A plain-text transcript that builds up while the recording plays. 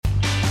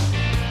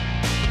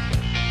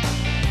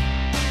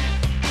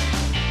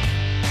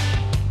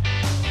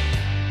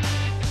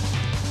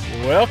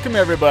Welcome,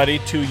 everybody,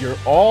 to your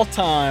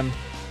all-time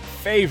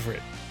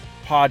favorite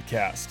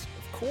podcast,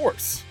 of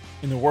course,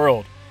 in the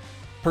world,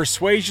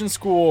 Persuasion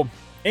School,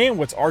 and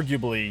what's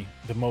arguably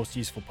the most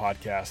useful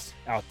podcast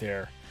out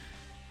there.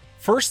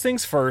 First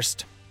things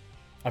first,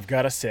 I've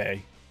got to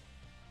say,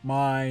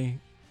 my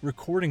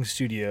recording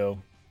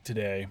studio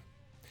today,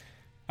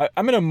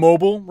 I'm in a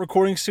mobile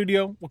recording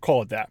studio, we'll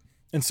call it that.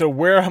 And so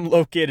where I'm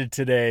located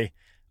today,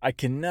 I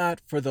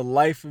cannot for the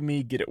life of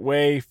me get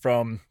away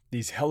from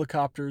these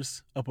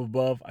helicopters up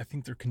above. I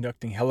think they're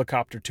conducting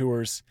helicopter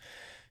tours.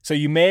 So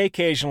you may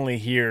occasionally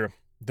hear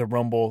the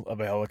rumble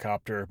of a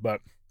helicopter, but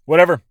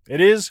whatever.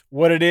 It is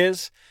what it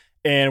is,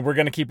 and we're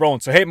going to keep rolling.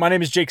 So, hey, my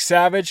name is Jake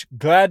Savage.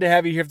 Glad to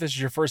have you here if this is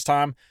your first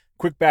time.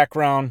 Quick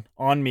background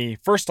on me.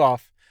 First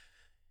off,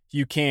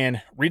 you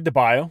can read the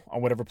bio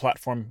on whatever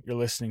platform you're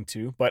listening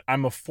to, but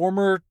I'm a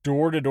former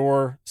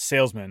door-to-door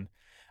salesman.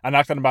 I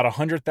knocked on about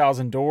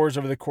 100,000 doors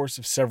over the course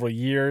of several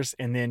years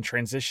and then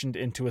transitioned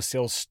into a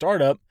sales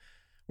startup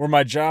where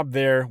my job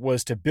there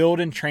was to build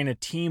and train a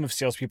team of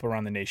salespeople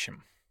around the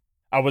nation.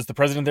 I was the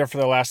president there for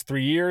the last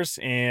 3 years,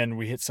 and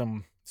we hit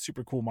some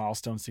super cool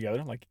milestones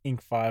together, like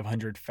Inc.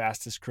 500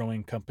 fastest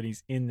growing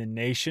companies in the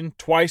nation.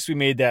 Twice we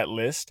made that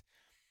list.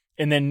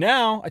 And then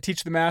now I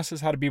teach the masses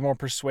how to be more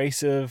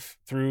persuasive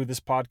through this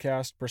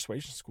podcast,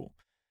 Persuasion School.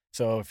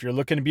 So if you're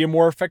looking to be a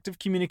more effective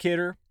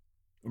communicator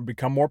or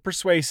become more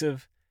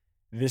persuasive,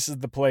 this is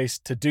the place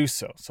to do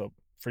so. So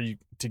for you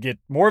to get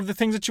more of the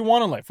things that you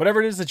want in life,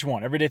 whatever it is that you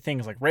want, everyday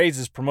things like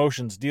raises,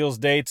 promotions, deals,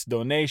 dates,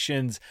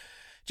 donations,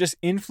 just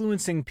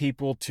influencing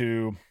people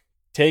to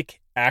take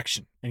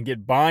action and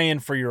get buy-in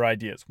for your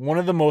ideas. One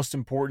of the most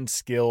important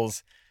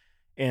skills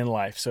in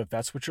life. So if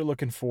that's what you're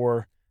looking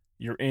for,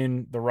 you're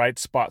in the right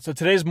spot. So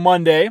today's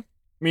Monday,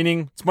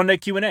 meaning it's Monday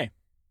Q&A.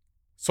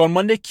 So on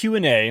Monday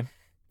Q&A,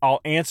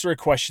 I'll answer a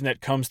question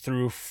that comes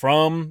through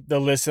from the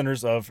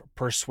listeners of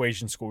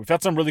Persuasion School. We've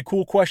had some really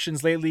cool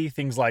questions lately,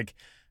 things like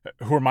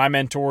who are my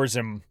mentors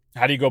and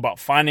how do you go about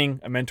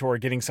finding a mentor,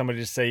 getting somebody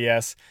to say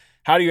yes?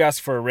 How do you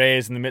ask for a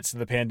raise in the midst of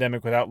the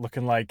pandemic without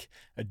looking like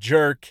a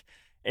jerk?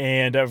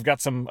 And I've got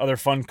some other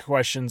fun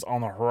questions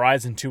on the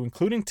horizon too,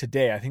 including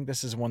today. I think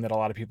this is one that a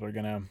lot of people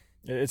are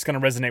it's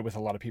going to resonate with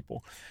a lot of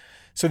people.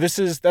 So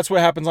that's what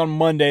happens on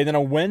Monday. Then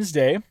on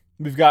Wednesday,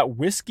 we've got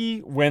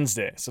Whiskey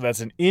Wednesday. So that's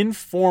an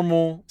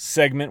informal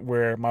segment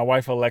where my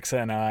wife Alexa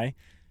and I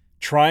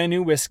try a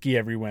new whiskey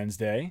every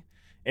Wednesday.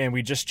 And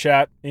we just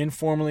chat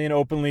informally and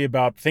openly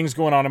about things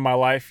going on in my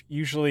life.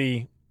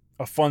 Usually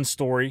a fun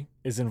story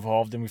is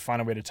involved, and we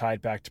find a way to tie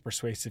it back to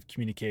persuasive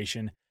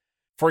communication.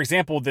 For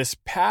example, this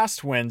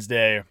past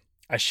Wednesday,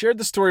 I shared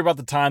the story about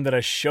the time that I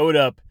showed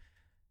up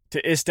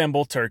to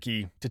Istanbul,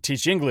 Turkey to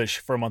teach English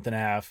for a month and a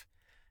half.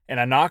 And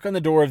I knock on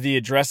the door of the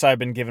address I've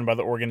been given by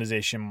the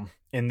organization,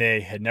 and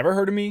they had never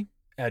heard of me,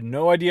 had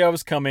no idea I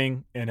was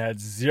coming, and had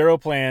zero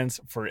plans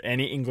for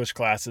any English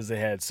classes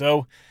ahead.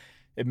 So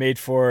it made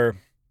for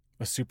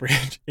a super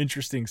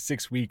interesting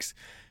 6 weeks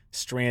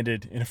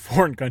stranded in a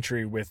foreign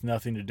country with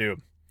nothing to do.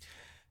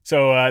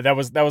 So that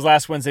was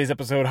last Wednesday's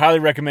episode. Highly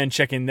recommend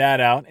checking that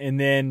out. And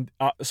then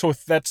so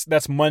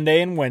that's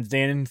Monday and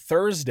Wednesday. And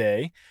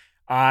Thursday,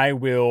 I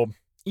will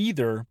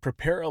either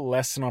prepare a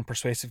lesson on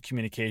persuasive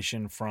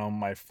communication from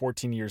my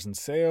 14 years in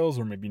sales,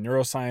 or maybe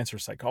neuroscience or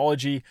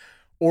psychology,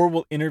 or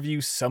we'll interview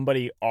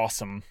somebody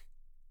awesome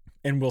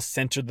and we'll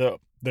center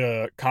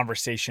the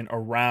conversation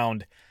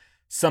around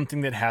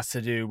something that has to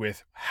do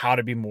with how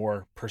to be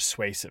more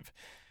persuasive.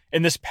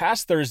 And this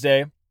past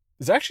Thursday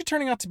is actually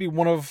turning out to be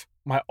one of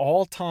my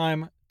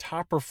all-time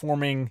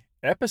top-performing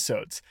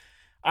episodes.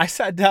 I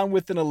sat down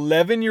with an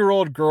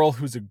 11-year-old girl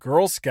who's a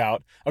Girl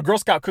Scout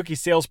cookie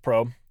sales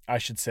pro, I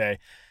should say,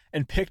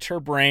 and picked her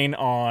brain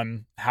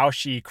on how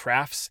she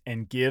crafts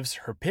and gives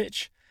her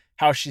pitch,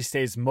 how she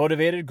stays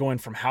motivated going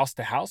from house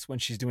to house when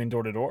she's doing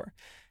door-to-door,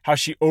 how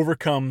she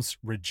overcomes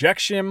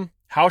rejection,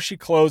 how she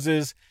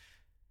closes.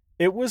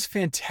 It was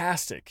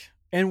fantastic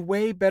and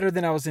way better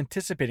than I was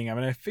anticipating. I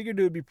mean, I figured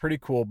it would be pretty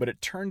cool, but it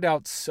turned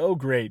out so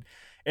great.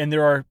 And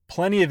there are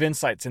plenty of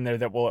insights in there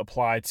that will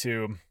apply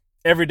to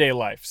everyday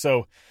life.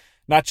 So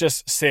not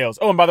just sales.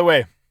 Oh, and by the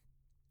way,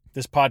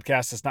 this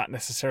podcast is not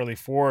necessarily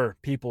for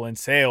people in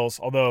sales,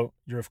 although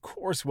you're of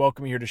course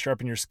welcome here to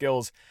sharpen your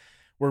skills.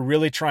 We're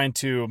really trying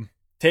to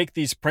take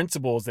these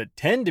principles that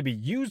tend to be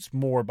used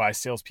more by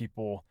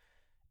salespeople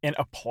and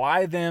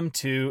apply them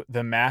to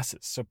the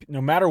masses. So no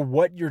matter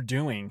what you're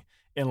doing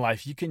in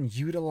life, you can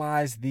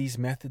utilize these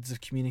methods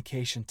of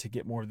communication to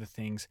get more of the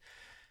things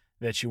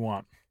that you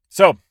want.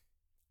 So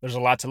there's a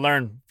lot to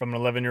learn from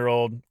an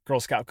 11-year-old Girl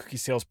Scout cookie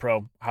sales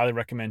pro. Highly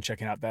recommend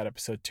checking out that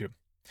episode too.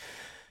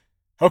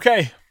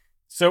 Okay,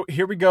 so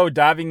here we go,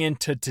 diving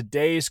into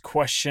today's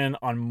question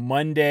on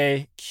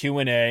Monday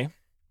Q&A.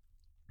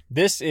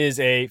 This is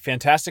a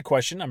fantastic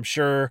question. I'm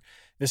sure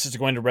this is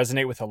going to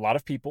resonate with a lot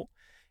of people.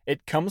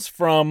 It comes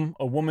from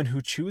a woman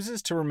who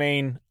chooses to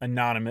remain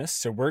anonymous,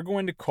 so we're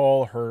going to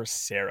call her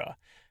Sarah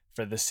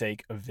for the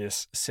sake of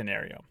this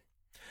scenario.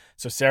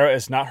 So Sarah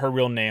is not her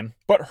real name,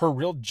 but her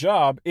real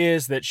job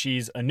is that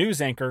she's a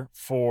news anchor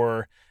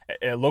for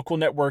a local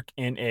network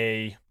in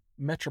a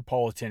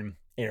metropolitan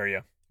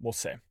area, we'll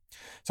say.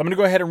 So I'm going to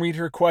go ahead and read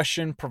her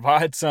question,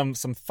 provide some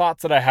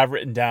thoughts that I have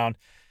written down.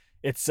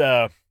 It's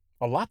a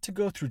lot to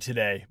go through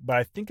today, but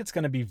I think it's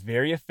going to be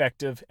very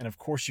effective. And of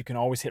course, you can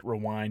always hit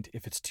rewind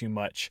if it's too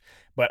much.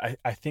 But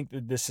I think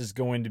that this is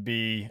going to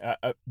be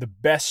the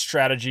best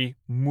strategy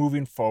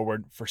moving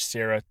forward for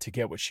Sarah to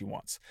get what she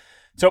wants.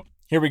 So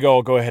here we go.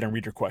 I'll go ahead and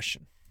read your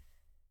question.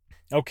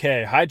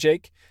 Okay. Hi,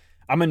 Jake.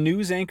 I'm a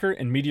news anchor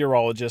and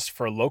meteorologist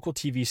for a local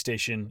TV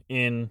station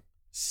in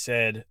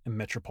said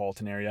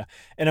metropolitan area,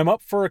 and I'm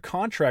up for a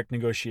contract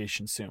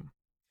negotiation soon.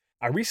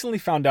 I recently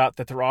found out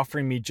that they're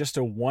offering me just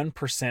a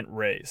 1%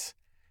 raise.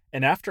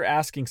 And after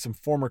asking some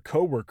former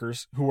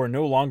coworkers who are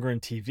no longer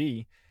in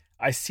TV,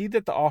 I see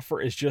that the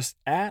offer is just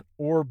at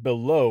or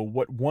below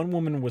what one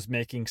woman was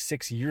making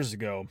 6 years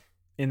ago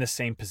in the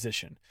same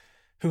position,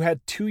 who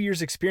had 2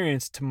 years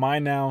experience to my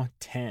now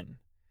 10.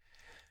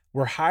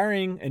 We're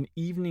hiring an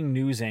evening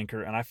news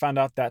anchor, and I found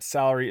out that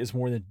salary is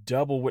more than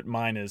double what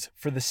mine is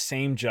for the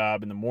same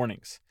job in the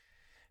mornings.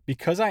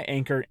 Because I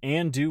anchor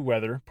and do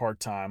weather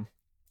part-time,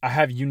 I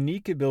have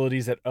unique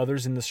abilities that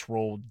others in this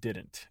role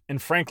didn't,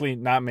 and frankly,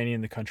 not many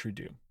in the country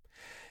do.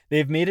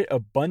 They've made it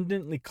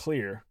abundantly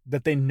clear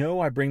that they know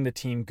I bring the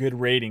team good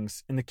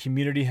ratings, and the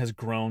community has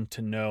grown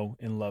to know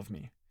and love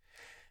me.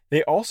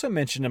 They also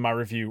mentioned in my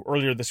review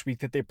earlier this week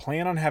that they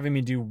plan on having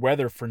me do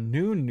weather for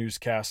noon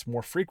newscasts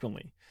more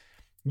frequently,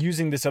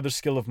 using this other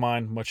skill of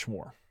mine much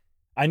more.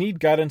 I need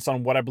guidance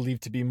on what I believe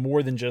to be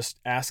more than just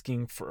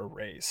asking for a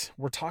raise.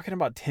 We're talking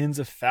about tens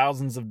of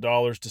thousands of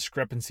dollars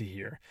discrepancy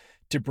here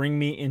to bring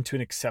me into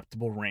an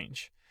acceptable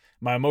range.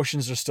 My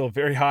emotions are still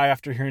very high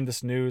after hearing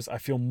this news. I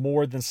feel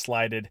more than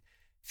slighted.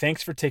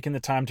 Thanks for taking the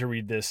time to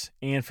read this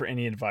and for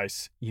any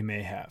advice you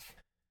may have.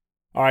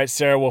 All right,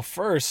 Sarah. Well,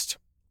 first,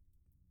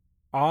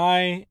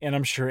 and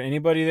I'm sure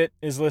anybody that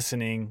is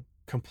listening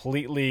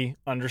completely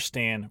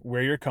understand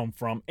where you're come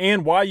from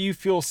and why you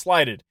feel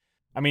slighted.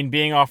 I mean,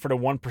 being offered a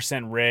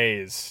 1%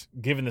 raise,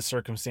 given the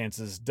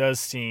circumstances, does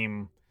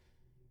seem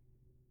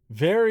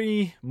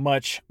very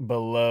much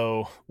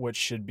below what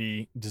should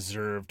be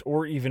deserved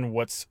or even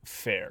what's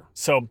fair.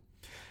 So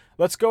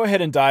let's go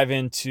ahead and dive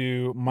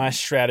into my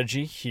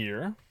strategy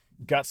here.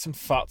 Got some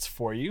thoughts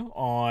for you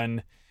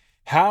on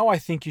how I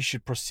think you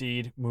should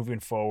proceed moving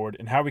forward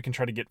and how we can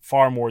try to get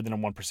far more than a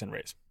 1%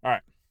 raise. All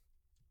right.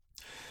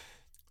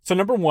 So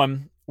number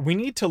one, we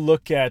need to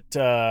look at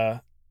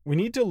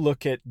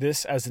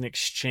this as an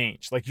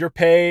exchange. Like your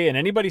pay and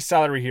anybody's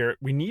salary here,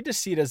 we need to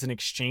see it as an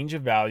exchange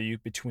of value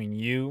between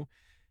you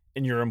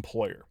and your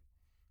employer,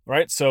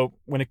 right? So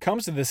when it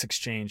comes to this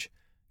exchange,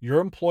 your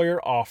employer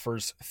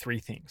offers 3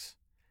 things: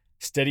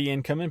 steady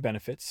income and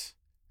benefits,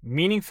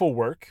 meaningful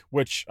work,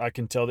 which I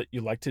can tell that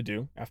you like to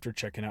do after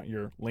checking out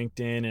your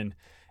LinkedIn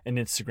and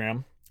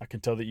Instagram. I can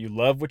tell that you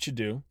love what you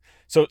do.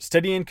 So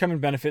steady income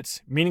and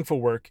benefits, meaningful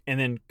work, and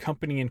then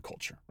company and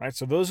culture, right?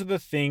 So those are the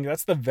things,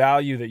 that's the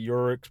value that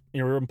your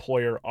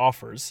employer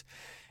offers.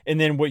 And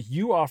then what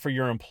you offer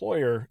your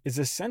employer is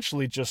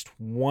essentially just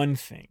one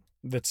thing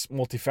that's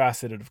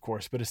multifaceted, of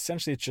course, but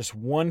essentially it's just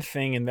one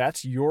thing, and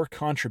that's your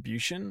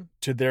contribution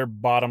to their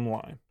bottom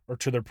line or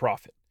to their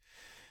profit.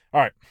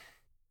 All right.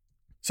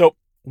 So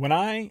when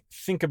I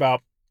think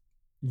about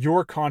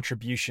your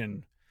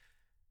contribution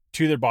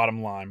to their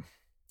bottom line,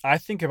 I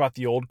think about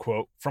the old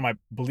quote from, I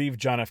believe,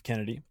 John F.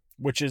 Kennedy,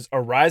 which is, "A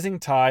rising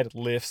tide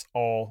lifts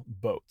all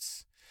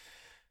boats."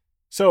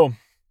 So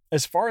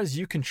as far as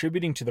you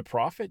contributing to the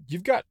profit,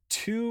 you've got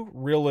 2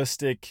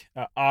 realistic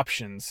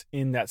options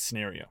in that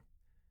scenario.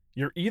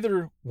 You're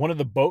either one of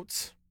the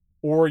boats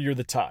or you're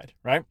the tide,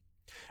 right?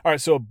 All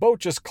right, so a boat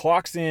just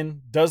clocks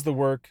in, does the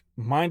work,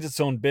 minds its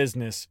own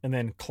business, and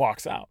then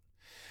clocks out.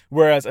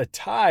 Whereas a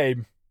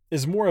tide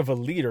is more of a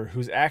leader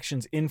whose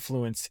actions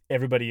influence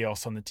everybody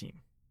else on the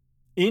team.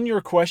 In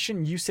your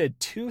question, you said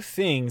 2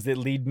 things that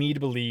lead me to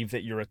believe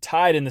that you're a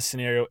tide in the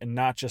scenario and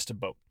not just a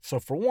boat.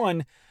 So for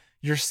one,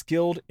 you're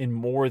skilled in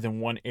more than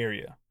one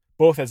area,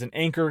 both as an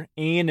anchor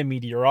and a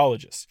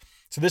meteorologist.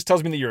 So this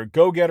tells me that you're a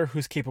go-getter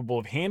who's capable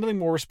of handling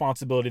more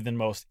responsibility than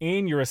most,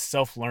 and you're a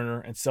self-learner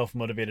and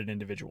self-motivated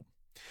individual.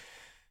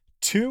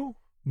 2,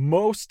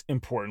 most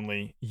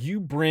importantly,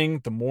 you bring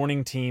the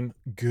morning team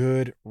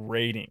good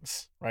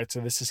ratings, right?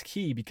 So this is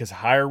key because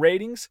higher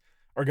ratings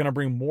are going to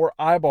bring more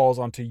eyeballs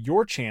onto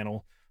your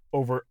channel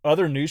over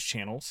other news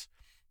channels,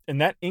 and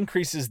that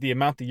increases the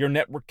amount that your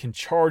network can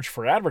charge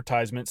for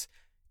advertisements,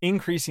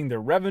 increasing their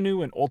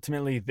revenue and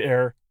ultimately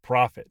their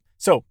profit.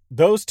 So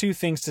those 2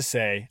 things to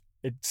say,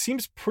 it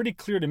seems pretty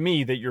clear to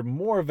me that you're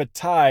more of a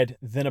tide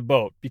than a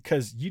boat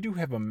because you do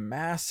have a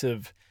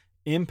massive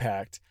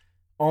impact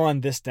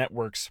on this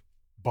network's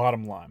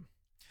bottom line.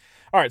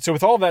 All right, so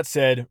with all that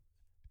said,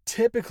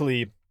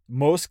 typically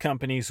most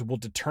companies will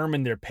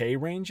determine their pay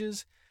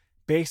ranges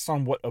based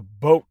on what a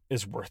boat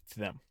is worth to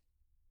them,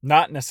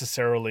 not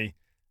necessarily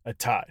a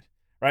tide,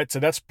 right? So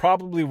that's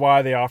probably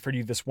why they offered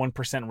you this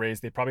 1% raise.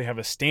 They probably have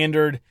a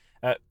standard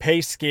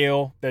pay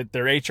scale that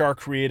their HR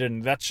created,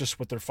 and that's just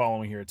what they're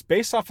following here. It's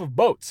based off of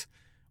boats.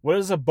 What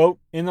is a boat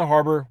in the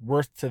harbor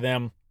worth to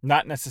them?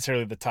 Not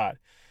necessarily the tide.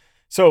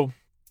 So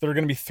there are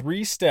going to be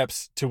 3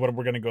 steps to what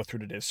we're going to go through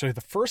today. So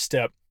the first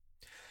step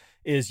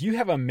is you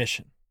have a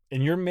mission,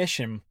 and your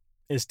mission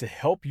is to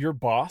help your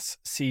boss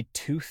see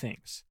 2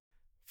 things.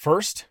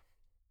 First,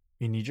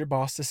 you need your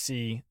boss to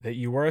see that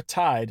you are a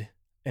tide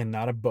and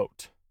not a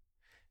boat.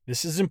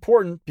 This is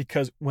important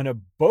because when a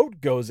boat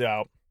goes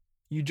out,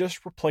 you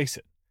just replace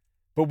it.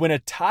 But when a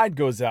tide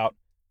goes out,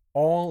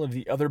 all of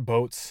the other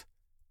boats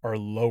are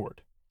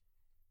lowered.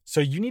 So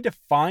you need to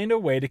find a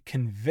way to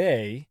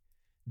convey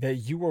that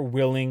you are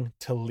willing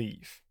to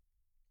leave,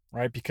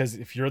 right? Because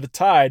if you're the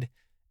tide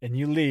and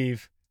you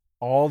leave,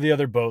 all the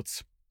other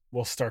boats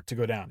will start to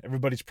go down.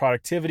 Everybody's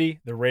productivity,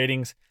 the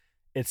ratings,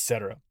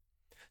 etc.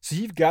 So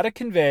you've got to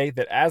convey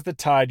that as the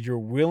tide, you're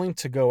willing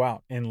to go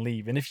out and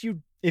leave. And if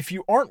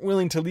you aren't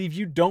willing to leave,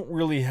 you don't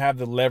really have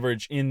the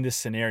leverage in this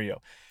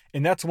scenario.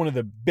 And that's one of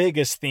the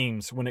biggest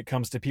themes when it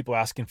comes to people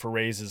asking for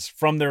raises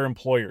from their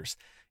employers.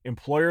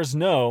 Employers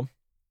know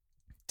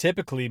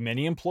typically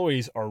many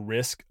employees are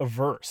risk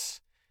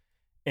averse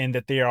and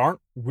that they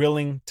aren't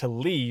willing to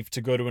leave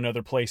to go to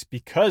another place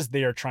because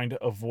they are trying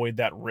to avoid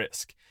that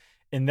risk.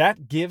 And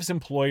that gives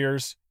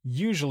employers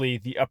usually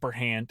the upper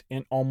hand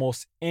in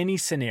almost any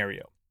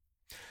scenario.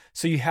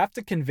 So you have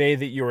to convey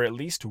that you're at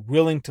least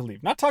willing to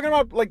leave. Not talking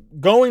about like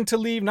going to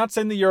leave, not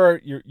saying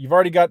that you've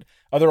already got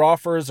other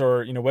offers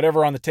or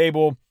whatever on the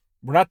table.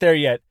 We're not there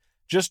yet.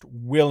 Just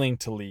willing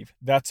to leave.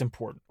 That's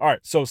important. All right.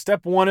 So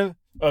step 1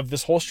 of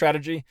this whole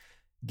strategy,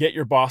 get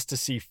your boss to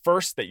see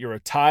first that you're a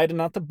tide and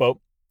not the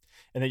boat,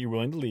 and that you're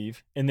willing to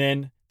leave. And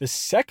then the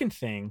second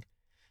thing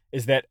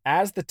is that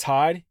as the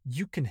tide,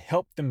 you can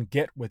help them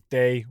get what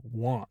they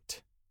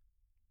want.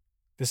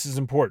 This is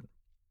important.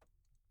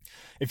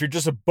 If you're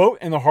just a boat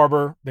in the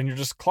harbor, then you're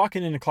just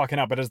clocking in and clocking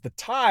out. But as the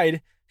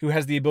tide, who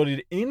has the ability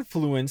to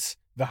influence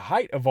the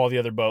height of all the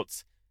other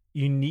boats,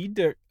 you need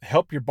to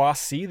help your boss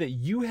see that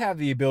you have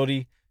the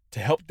ability to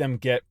help them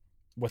get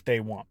what they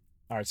want.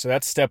 All right, so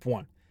that's step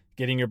 1,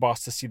 getting your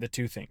boss to see the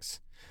 2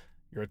 things.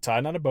 You're a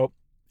tide, not a boat,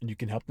 and you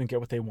can help them get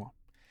what they want.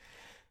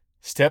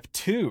 Step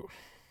 2,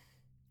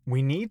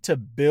 we need to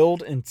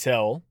build and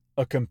tell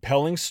a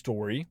compelling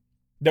story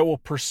that will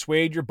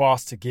persuade your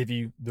boss to give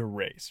you the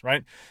raise,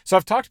 right? So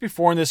I've talked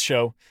before in this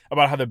show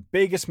about how the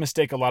biggest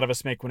mistake a lot of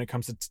us make when it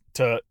comes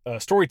to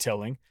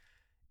storytelling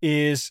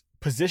is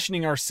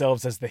positioning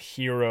ourselves as the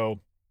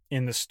hero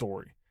in the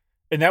story.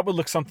 And that would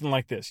look something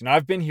like this.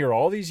 I've been here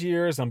all these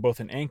years. I'm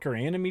both an anchor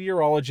and a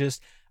meteorologist.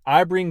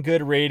 I bring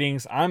good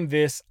ratings. I'm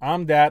this,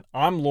 I'm that,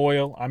 I'm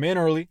loyal, I'm in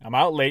early, I'm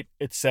out late,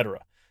 etc.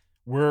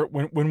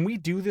 When we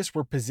do this,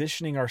 we're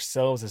positioning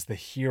ourselves as the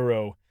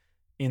hero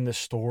in the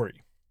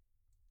story.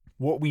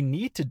 What we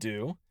need to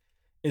do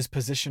is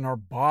position our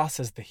boss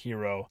as the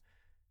hero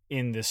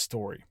in this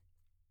story.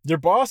 Your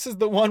boss is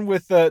the one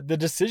with the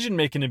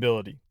decision-making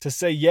ability to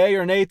say yay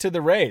or nay to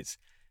the raise.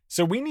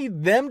 So we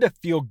need them to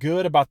feel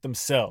good about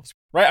themselves,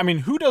 right? I mean,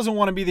 who doesn't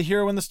want to be the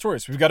hero in the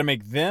story? So we've got to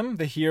make them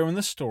the hero in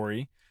the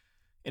story.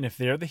 And if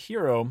they're the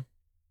hero,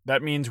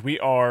 that means we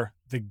are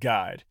the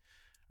guide.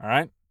 All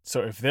right?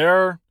 So if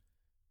they're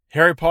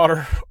Harry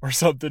Potter or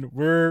something,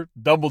 we're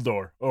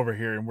Dumbledore over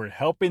here, and we're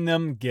helping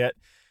them get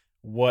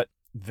what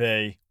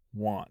they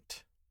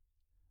want.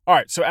 All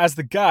right, so as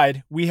the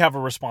guide, we have a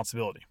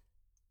responsibility.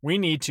 We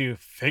need to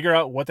figure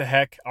out what the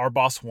heck our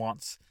boss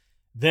wants.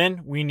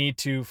 Then we need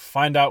to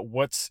find out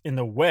what's in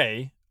the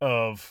way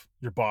of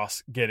your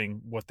boss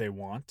getting what they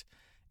want.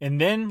 And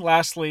then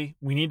lastly,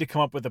 we need to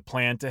come up with a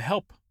plan to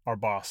help our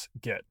boss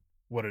get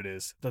what it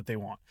is that they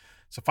want.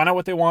 So find out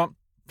what they want,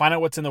 find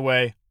out what's in the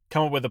way,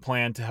 come up with a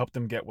plan to help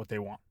them get what they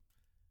want.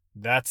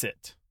 That's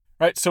it.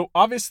 Right? So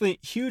obviously,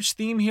 huge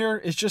theme here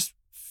is just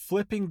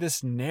flipping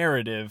this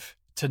narrative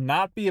to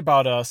not be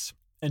about us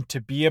and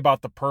to be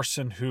about the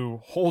person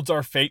who holds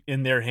our fate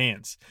in their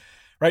hands.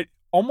 Right?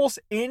 Almost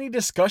any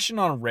discussion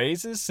on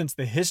raises since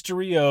the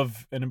history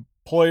of an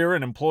employer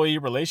and employee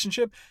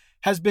relationship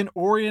has been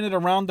oriented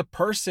around the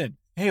person.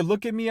 Hey,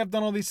 look at me, I've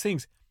done all these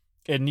things.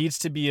 It needs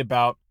to be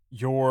about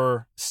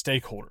your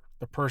stakeholder,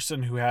 the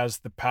person who has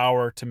the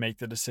power to make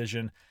the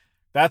decision.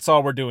 That's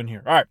all we're doing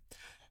here. All right.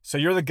 So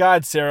you're the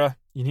guide, Sarah.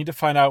 You need to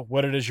find out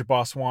what it is your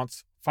boss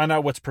wants, find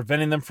out what's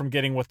preventing them from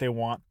getting what they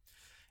want,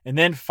 and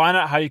then find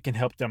out how you can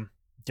help them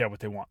get what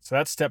they want. So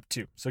that's step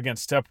 2. So again,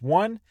 step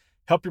 1,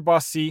 help your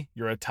boss see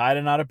you're a tide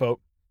and not a boat,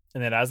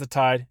 and that as a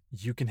tide,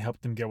 you can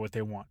help them get what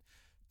they want.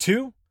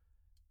 2,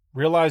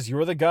 realize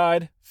you're the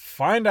guide,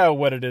 find out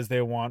what it is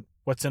they want,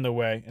 what's in the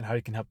way, and how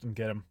you can help them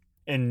get them.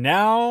 And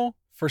now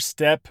for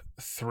step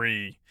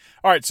 3.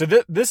 All right, so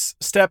this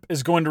step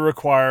is going to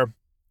require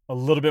a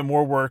little bit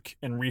more work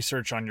and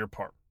research on your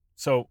part.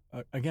 So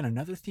again,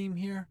 another theme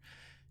here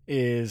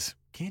is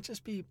can't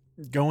just be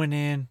going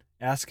in,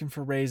 asking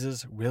for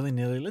raises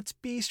willy-nilly. Let's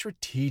be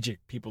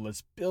strategic, people.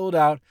 Let's build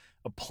out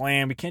a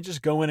plan. We can't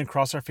just go in and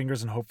cross our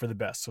fingers and hope for the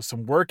best. So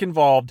some work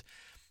involved.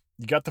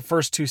 You got the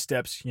first 2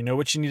 steps. You know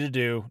what you need to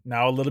do.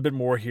 Now a little bit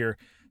more here.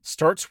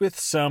 starts with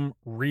some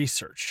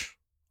research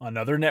on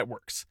other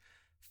networks.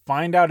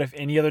 Find out if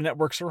any other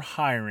networks are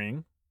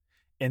hiring,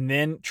 and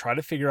then try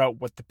to figure out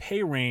what the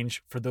pay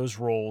range for those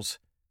roles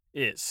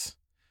is.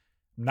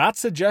 Not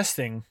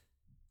suggesting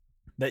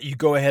that you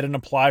go ahead and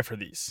apply for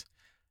these.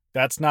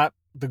 That's not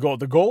the goal.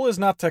 The goal is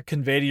not to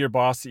convey to your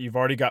boss that you've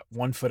already got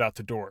one foot out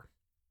the door.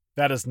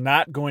 That is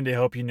not going to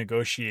help you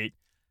negotiate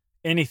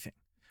anything.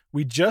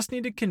 We just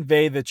need to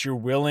convey that you're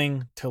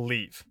willing to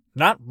leave,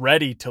 not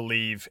ready to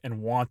leave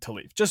and want to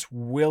leave, just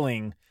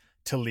willing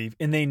to leave.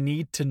 And they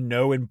need to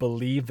know and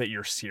believe that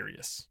you're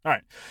serious. All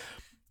right.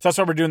 So that's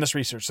why we're doing this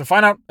research. So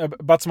find out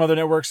about some other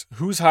networks,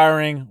 who's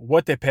hiring,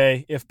 what they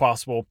pay, if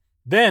possible.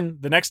 Then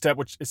the next step,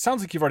 which it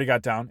sounds like you've already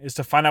got down, is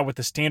to find out what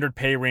the standard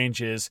pay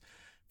range is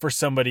for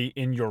somebody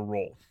in your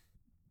role.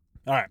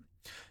 All right.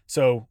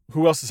 So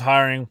who else is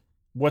hiring?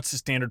 What's the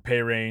standard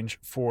pay range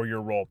for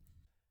your role?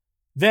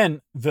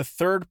 Then the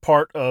third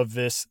part of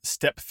this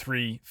step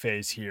 3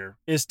 phase here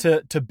is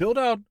to build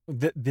out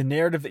the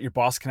narrative that your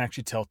boss can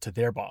actually tell to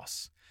their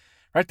boss.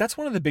 Right? That's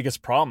one of the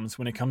biggest problems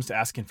when it comes to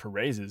asking for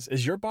raises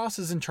is your boss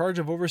is in charge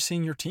of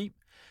overseeing your team.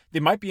 They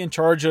might be in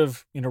charge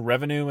of,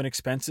 revenue and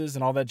expenses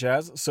and all that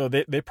jazz. So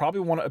they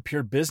probably want to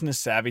appear business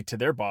savvy to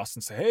their boss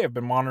and say, hey, I've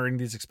been monitoring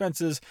these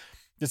expenses.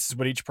 This is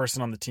what each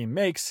person on the team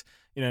makes.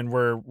 And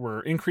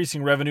we're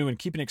increasing revenue and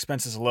keeping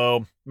expenses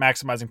low,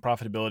 maximizing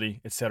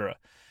profitability, etc.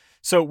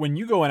 So when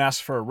you go and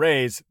ask for a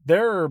raise,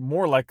 they're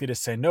more likely to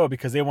say no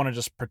because they want to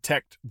just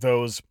protect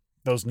those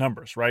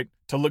numbers, right?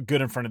 To look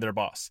good in front of their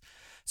boss.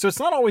 So it's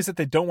not always that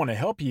they don't want to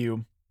help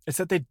you. It's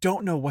that they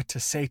don't know what to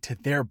say to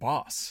their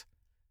boss.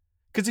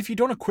 Because if you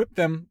don't equip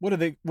them, what do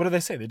they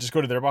say? They just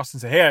go to their boss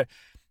and say, hey,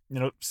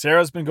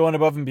 Sarah's been going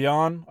above and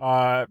beyond.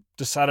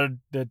 Decided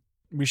that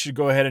we should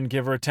go ahead and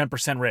give her a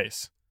 10%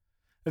 raise.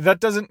 That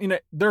doesn't,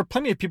 there are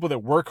plenty of people that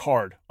work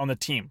hard on the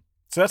team.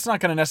 So that's not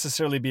going to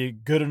necessarily be a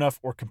good enough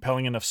or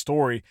compelling enough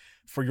story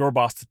for your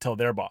boss to tell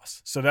their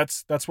boss. So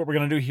that's what we're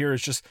going to do here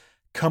is just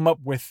come up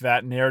with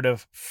that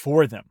narrative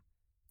for them.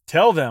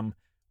 Tell them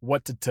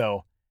what to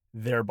tell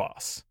their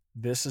boss.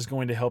 This is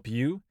going to help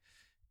you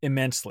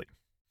immensely.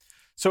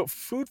 So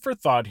food for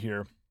thought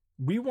here.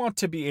 We want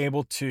to be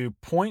able to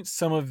point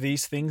some of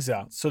these things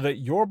out so that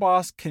your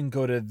boss can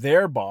go to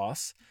their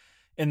boss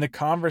and the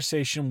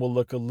conversation will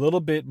look a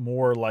little bit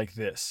more like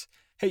this.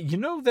 Hey, you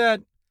know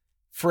that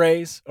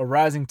phrase, a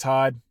rising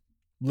tide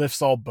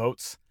lifts all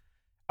boats?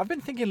 I've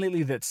been thinking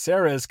lately that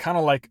Sarah is kind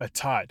of like a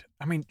tide.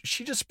 I mean,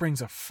 she just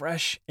brings a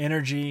fresh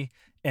energy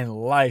and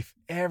life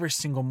every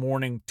single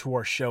morning to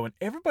our show. And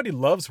everybody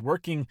loves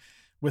working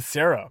with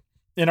Sarah.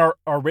 And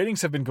our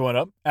ratings have been going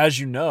up, as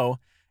you know.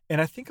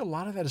 And I think a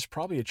lot of that is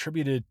probably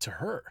attributed to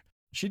her.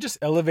 She just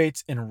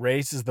elevates and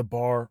raises the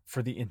bar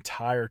for the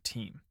entire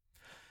team.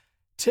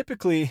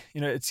 Typically,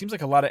 it seems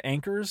like a lot of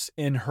anchors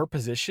in her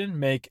position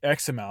make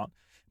X amount,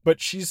 but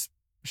she's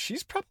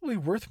probably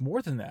worth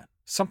more than that.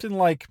 Something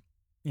like,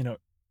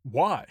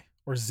 Y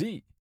or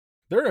Z.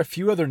 There are a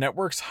few other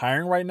networks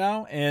hiring right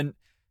now, and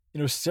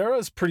Sarah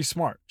is pretty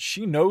smart.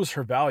 She knows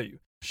her value.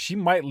 She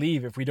might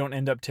leave if we don't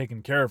end up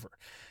taking care of her.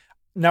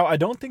 Now, I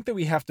don't think that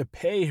we have to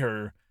pay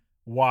her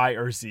Y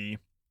or Z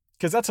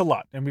because that's a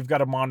lot and we've got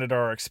to monitor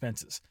our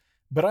expenses.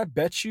 But I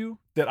bet you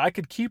that I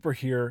could keep her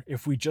here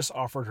if we just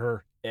offered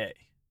her A.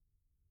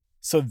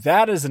 So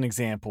that is an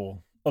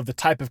example of the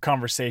type of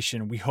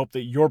conversation we hope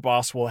that your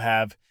boss will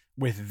have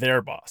with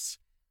their boss.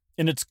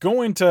 And it's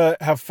going to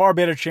have far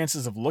better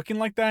chances of looking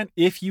like that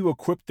if you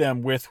equip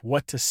them with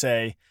what to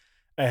say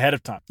ahead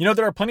of time.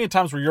 There are plenty of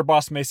times where your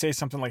boss may say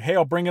something like, hey,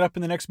 I'll bring it up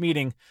in the next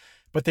meeting,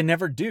 but they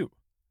never do.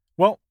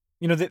 Well,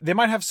 they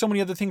might have so many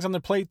other things on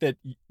their plate that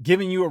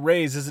giving you a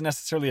raise isn't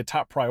necessarily a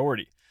top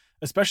priority,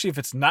 especially if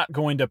it's not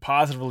going to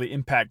positively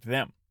impact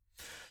them.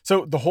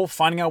 So the whole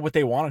finding out what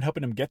they want and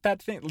helping them get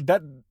that thing,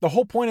 the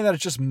whole point of that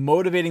is just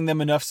motivating them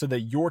enough so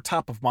that you're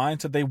top of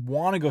mind, so they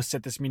want to go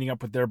set this meeting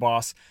up with their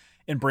boss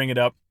and bring it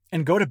up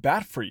and go to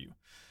bat for you.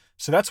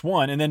 So that's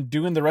one. And then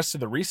doing the rest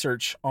of the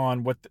research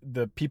on what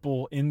the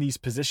people in these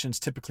positions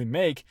typically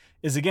make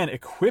is, again,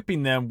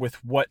 equipping them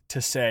with what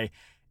to say.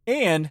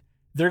 And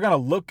they're going to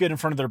look good in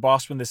front of their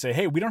boss when they say,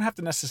 hey, we don't have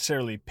to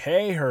necessarily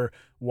pay her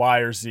Y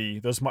or Z,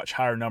 those much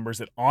higher numbers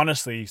that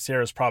honestly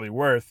Sarah's probably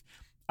worth.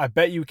 I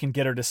bet you can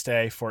get her to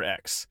stay for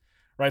X,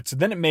 right? So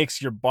then it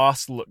makes your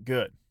boss look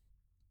good,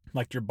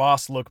 like your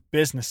boss look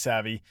business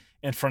savvy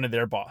in front of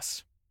their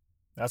boss.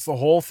 That's the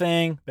whole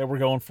thing that we're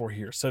going for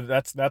here. So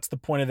that's the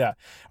point of that.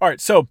 All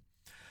right. So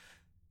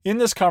in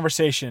this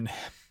conversation,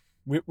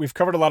 we've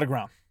covered a lot of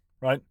ground,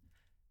 right?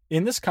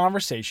 In this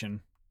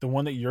conversation, the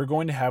one that you're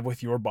going to have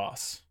with your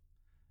boss,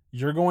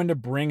 you're going to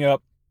bring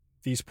up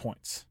these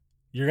points.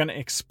 You're going to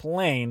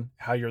explain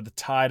how you're the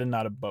tide and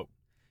not a boat,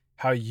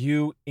 how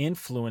you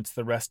influence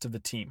the rest of the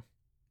team,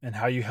 and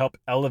how you help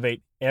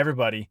elevate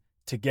everybody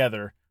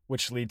together,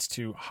 which leads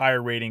to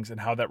higher ratings and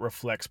how that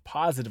reflects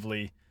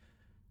positively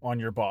on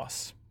your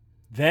boss.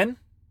 Then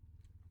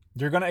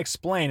you're going to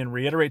explain and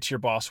reiterate to your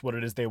boss what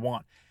it is they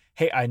want.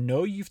 Hey, I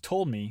know you've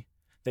told me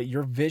that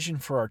your vision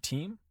for our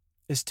team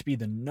is to be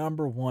the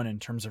number one in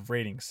terms of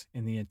ratings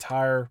in the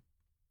entire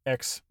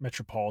X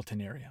metropolitan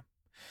area.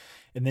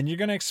 And then you're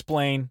going to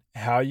explain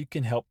how you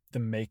can help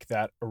them make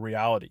that a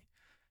reality.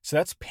 So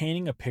that's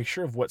painting a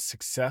picture of what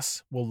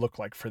success will look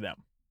like for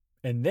them.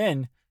 And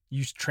then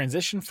you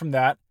transition from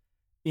that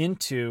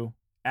into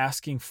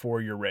asking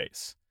for your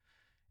raise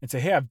and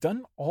say, hey, I've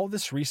done all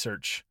this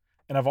research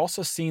and I've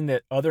also seen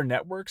that other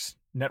network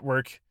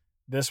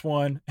this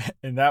one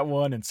and that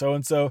one and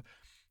so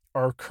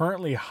are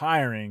currently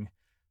hiring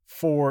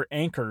for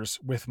anchors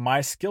with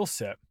my skill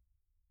set,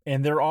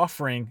 and they're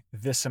offering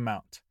this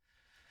amount.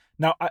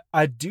 Now,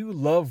 I do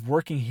love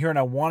working here, and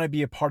I want to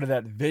be a part of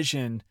that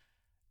vision,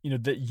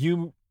 that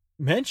you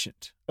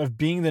mentioned of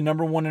being the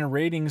number one in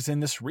ratings in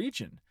this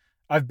region.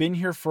 I've been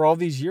here for all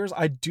these years.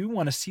 I do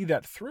want to see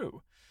that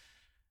through.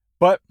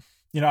 But,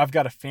 I've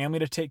got a family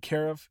to take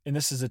care of, and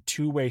this is a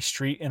two-way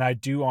street, and I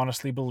do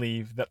honestly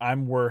believe that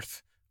I'm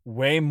worth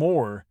way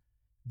more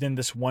than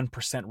this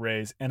 1%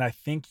 raise, and I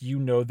think you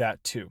know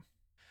that too.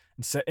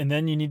 And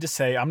then you need to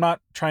say, I'm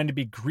not trying to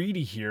be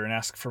greedy here and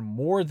ask for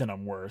more than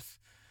I'm worth,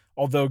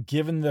 although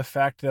given the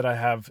fact that I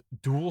have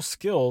dual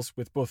skills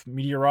with both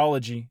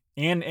meteorology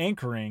and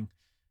anchoring,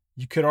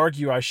 you could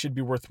argue I should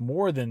be worth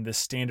more than this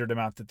standard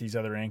amount that these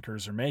other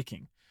anchors are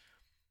making.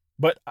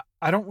 But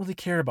I don't really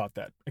care about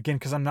that, again,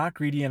 because I'm not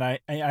greedy and I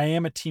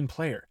am a team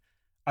player.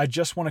 I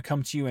just want to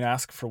come to you and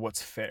ask for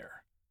what's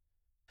fair.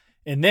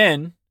 And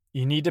then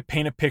you need to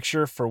paint a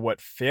picture for what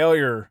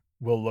failure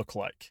will look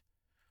like.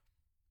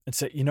 And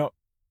say,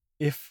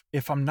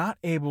 if I'm not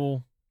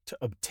able to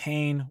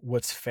obtain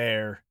what's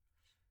fair,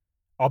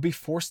 I'll be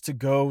forced to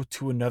go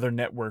to another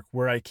network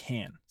where I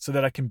can, so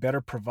that I can better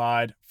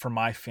provide for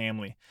my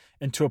family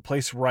and to a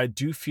place where I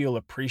do feel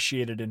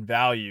appreciated and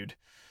valued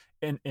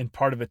and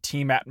part of a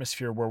team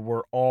atmosphere where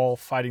we're all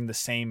fighting the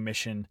same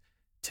mission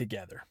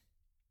together,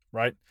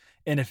 right?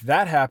 And if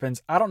that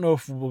happens, I don't know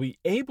if we'll be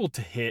able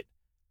to hit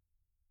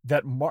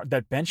that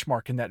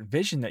benchmark and that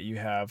vision that you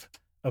have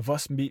of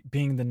us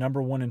being the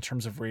number one in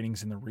terms of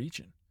ratings in the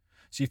region.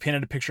 So you've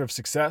painted a picture of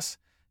success.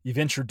 You've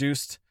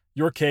introduced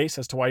your case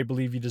as to why you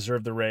believe you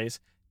deserve the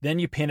raise. Then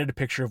you painted a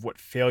picture of what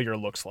failure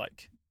looks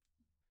like.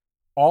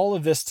 All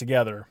of this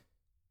together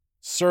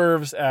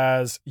serves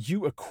as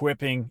you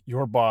equipping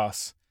your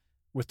boss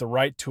with the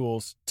right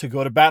tools to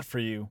go to bat for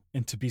you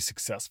and to be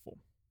successful.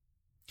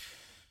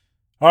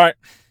 All right.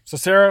 So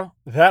Sarah,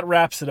 that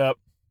wraps it up.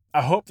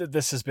 I hope that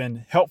this has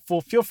been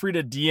helpful. Feel free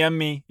to DM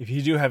me if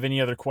you do have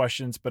any other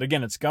questions. But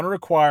again, it's going to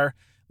require a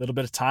little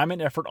bit of time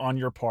and effort on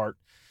your part.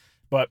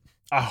 But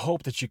I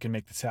hope that you can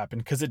make this happen,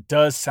 because it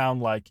does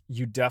sound like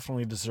you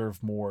definitely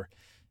deserve more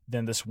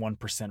than this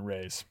 1%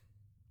 raise.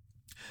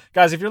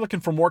 Guys, if you're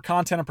looking for more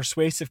content on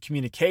persuasive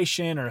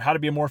communication or how to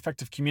be a more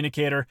effective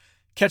communicator,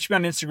 catch me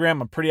on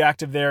Instagram. I'm pretty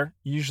active there,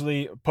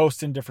 usually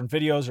posting different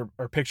videos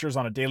or pictures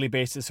on a daily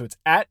basis. So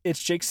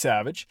it's Jake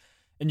Savage.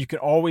 And you can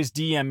always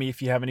DM me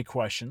if you have any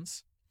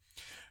questions.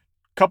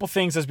 Couple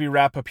things as we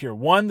wrap up here.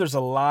 One, there's a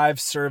live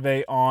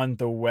survey on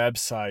the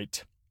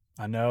website.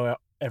 I know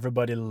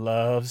everybody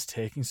loves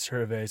taking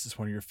surveys. It's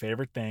one of your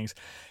favorite things.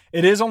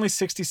 It is only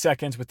 60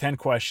 seconds with 10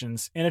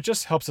 questions, and it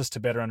just helps us to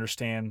better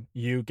understand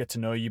you, get to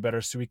know you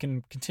better, so we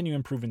can continue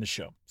improving the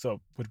show.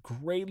 So would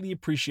greatly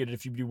appreciate it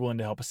if you'd be willing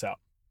to help us out.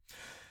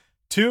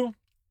 2,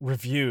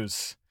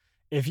 reviews.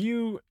 If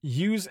you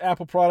use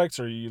Apple products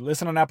or you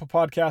listen on Apple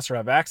Podcasts or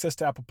have access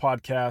to Apple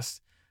Podcasts,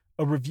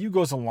 a review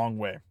goes a long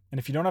way. And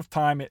if you don't have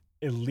time, at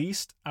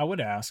least I would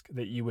ask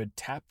that you would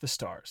tap the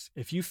stars.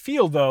 If you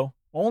feel, though,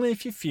 only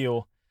if you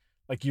feel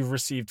like you've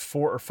received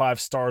 4 or 5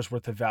 stars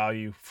worth of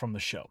value from the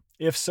show.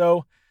 If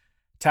so,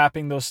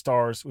 tapping those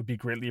stars would be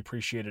greatly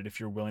appreciated if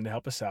you're willing to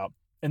help us out.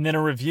 And then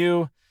a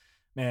review,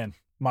 man,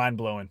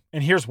 mind-blowing.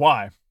 And here's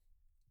why.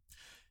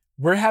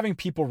 We're having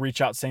people reach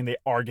out saying they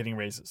are getting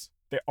raises.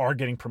 They are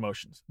getting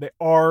promotions. They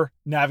are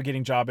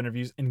navigating job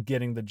interviews and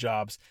getting the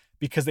jobs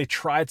because they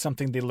tried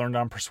something they learned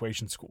on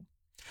Persuasion School.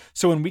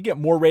 So when we get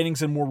more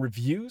ratings and more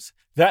reviews,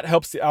 that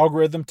helps the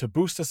algorithm to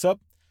boost us up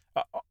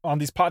on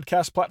these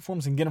podcast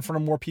platforms and get in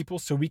front of more people,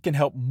 so we can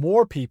help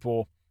more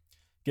people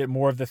get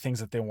more of the things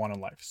that they want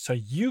in life. So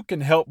you can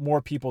help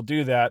more people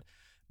do that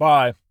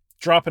by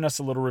dropping us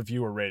a little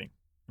review or rating.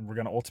 And we're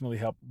going to ultimately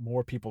help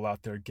more people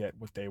out there get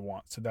what they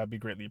want. So that'd be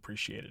greatly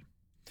appreciated.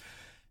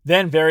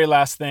 Then very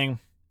last thing,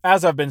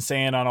 as I've been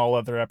saying on all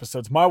other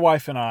episodes, my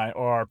wife and I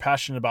are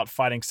passionate about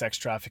fighting sex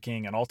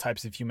trafficking and all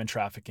types of human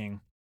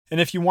trafficking. And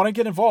if you want to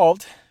get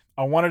involved,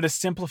 I wanted to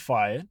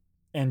simplify it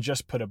and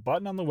just put a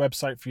button on the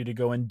website for you to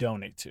go and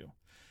donate to.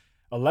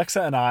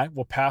 Alexa and I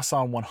will pass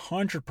on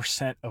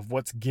 100% of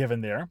what's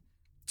given there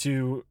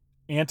to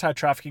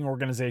anti-trafficking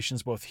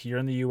organizations both here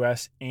in the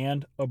U.S.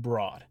 and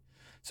abroad.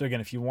 So again,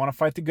 if you want to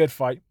fight the good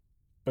fight,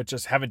 but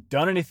just haven't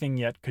done anything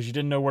yet because you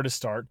didn't know where to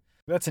start,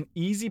 that's an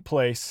easy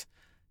place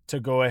to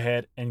go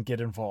ahead and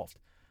get involved.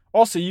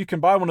 Also, you can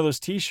buy one of those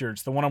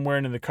t-shirts, the one I'm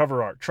wearing in the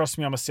cover art. Trust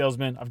me, I'm a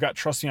salesman. I've got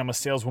Trust Me, I'm a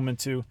Saleswoman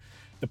too.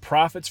 The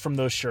profits from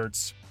those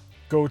shirts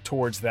go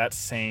towards that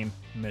same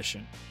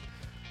mission.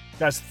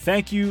 Guys,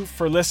 thank you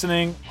for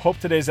listening. Hope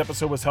today's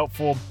episode was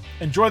helpful.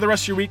 Enjoy the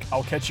rest of your week.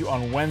 I'll catch you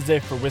on Wednesday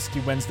for Whiskey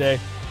Wednesday.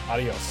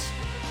 Adios.